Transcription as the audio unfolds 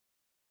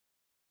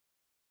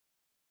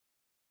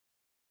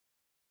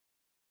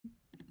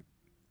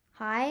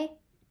Hi,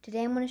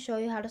 today I'm going to show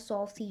you how to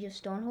solve Siege of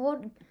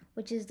Stonehold,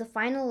 which is the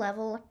final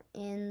level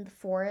in the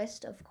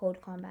forest of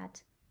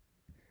CodeCombat.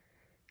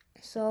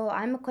 So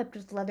I'm equipped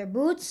with leather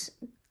boots,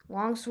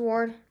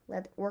 longsword,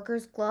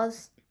 worker's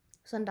gloves,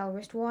 sundial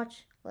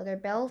wristwatch, leather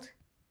belt,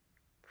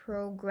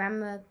 how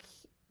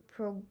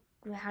do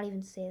you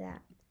even say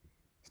that?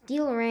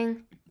 Steel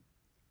ring,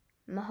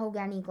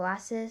 mahogany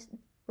glasses,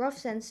 rough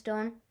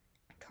sandstone,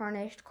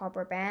 tarnished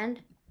copper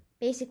band,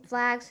 basic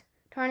flags,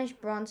 tarnished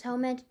bronze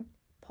helmet,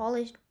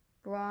 polished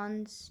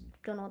bronze,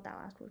 don't know what that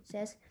last word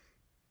says,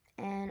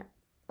 and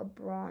a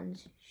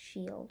bronze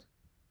shield.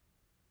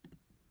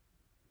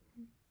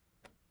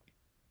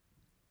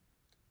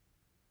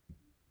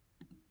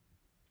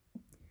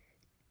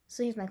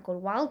 So here's my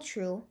code. While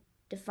true,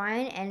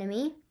 define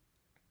enemy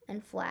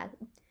and flag.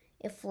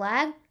 If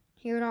flag,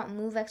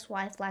 here.move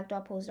xy,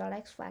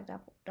 flag.pose.x,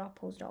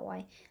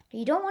 flag.pose.y.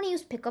 You don't want to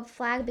use pickup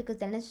flag because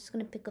then it's just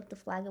going to pick up the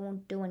flag. It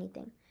won't do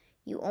anything.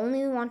 You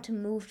only want to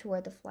move to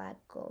where the flag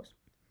goes.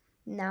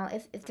 Now,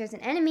 if there's an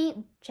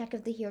enemy, check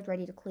if the hero's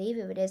ready to cleave.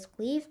 If it is,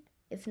 cleave.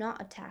 If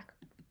not, attack.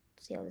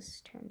 Let's see how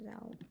this turns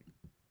out.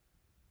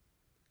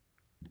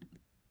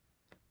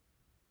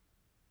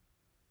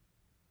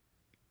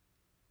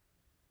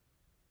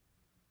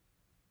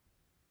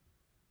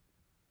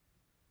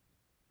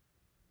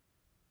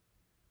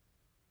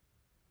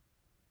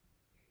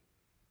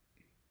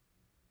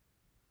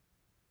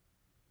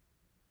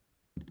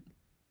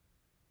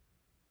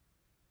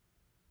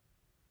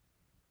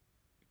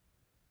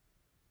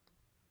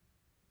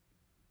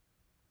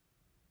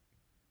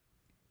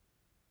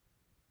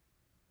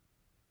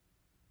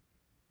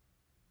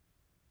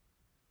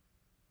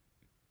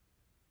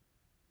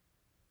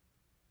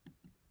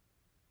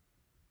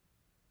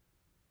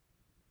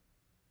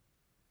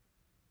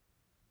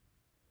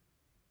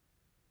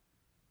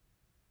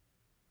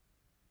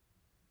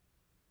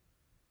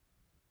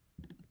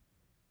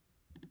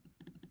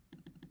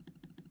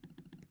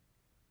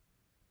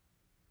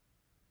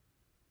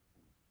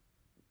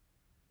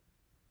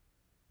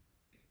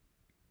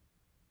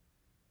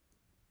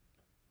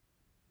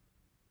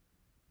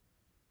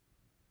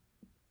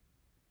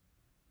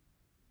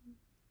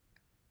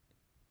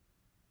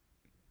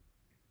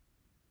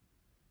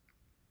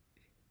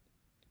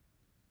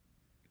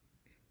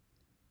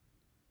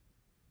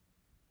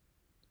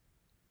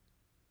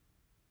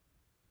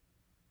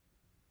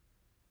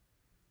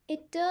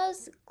 It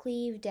does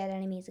cleave dead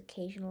enemies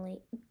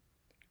occasionally.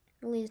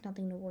 Really is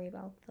nothing to worry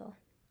about though.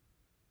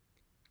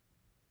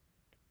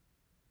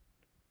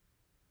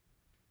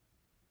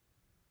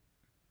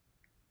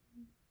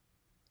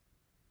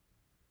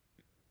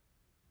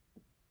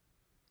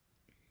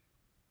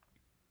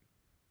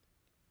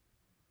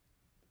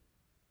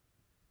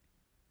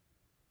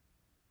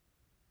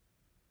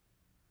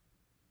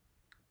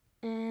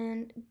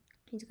 And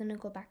he's gonna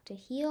go back to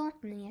heal,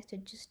 and then he has to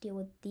just deal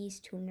with these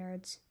two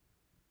nerds.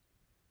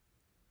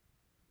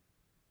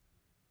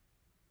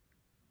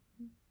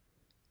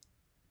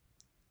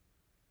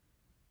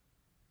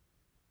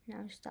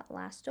 Now just that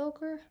last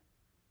ogre.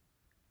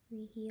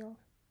 Re-heal.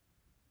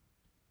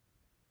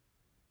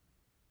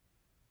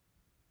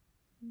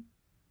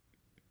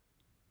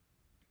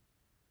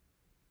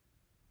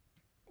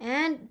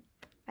 And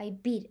I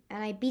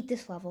beat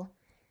this level.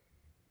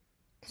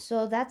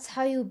 So that's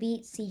how you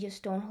beat Siege of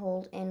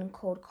Stonehold in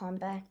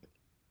CodeCombat.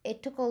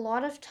 It took a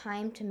lot of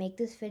time to make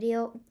this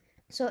video,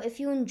 so if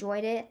you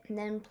enjoyed it,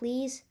 then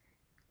please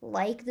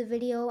like the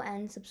video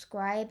and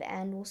subscribe,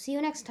 and we'll see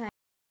you next time.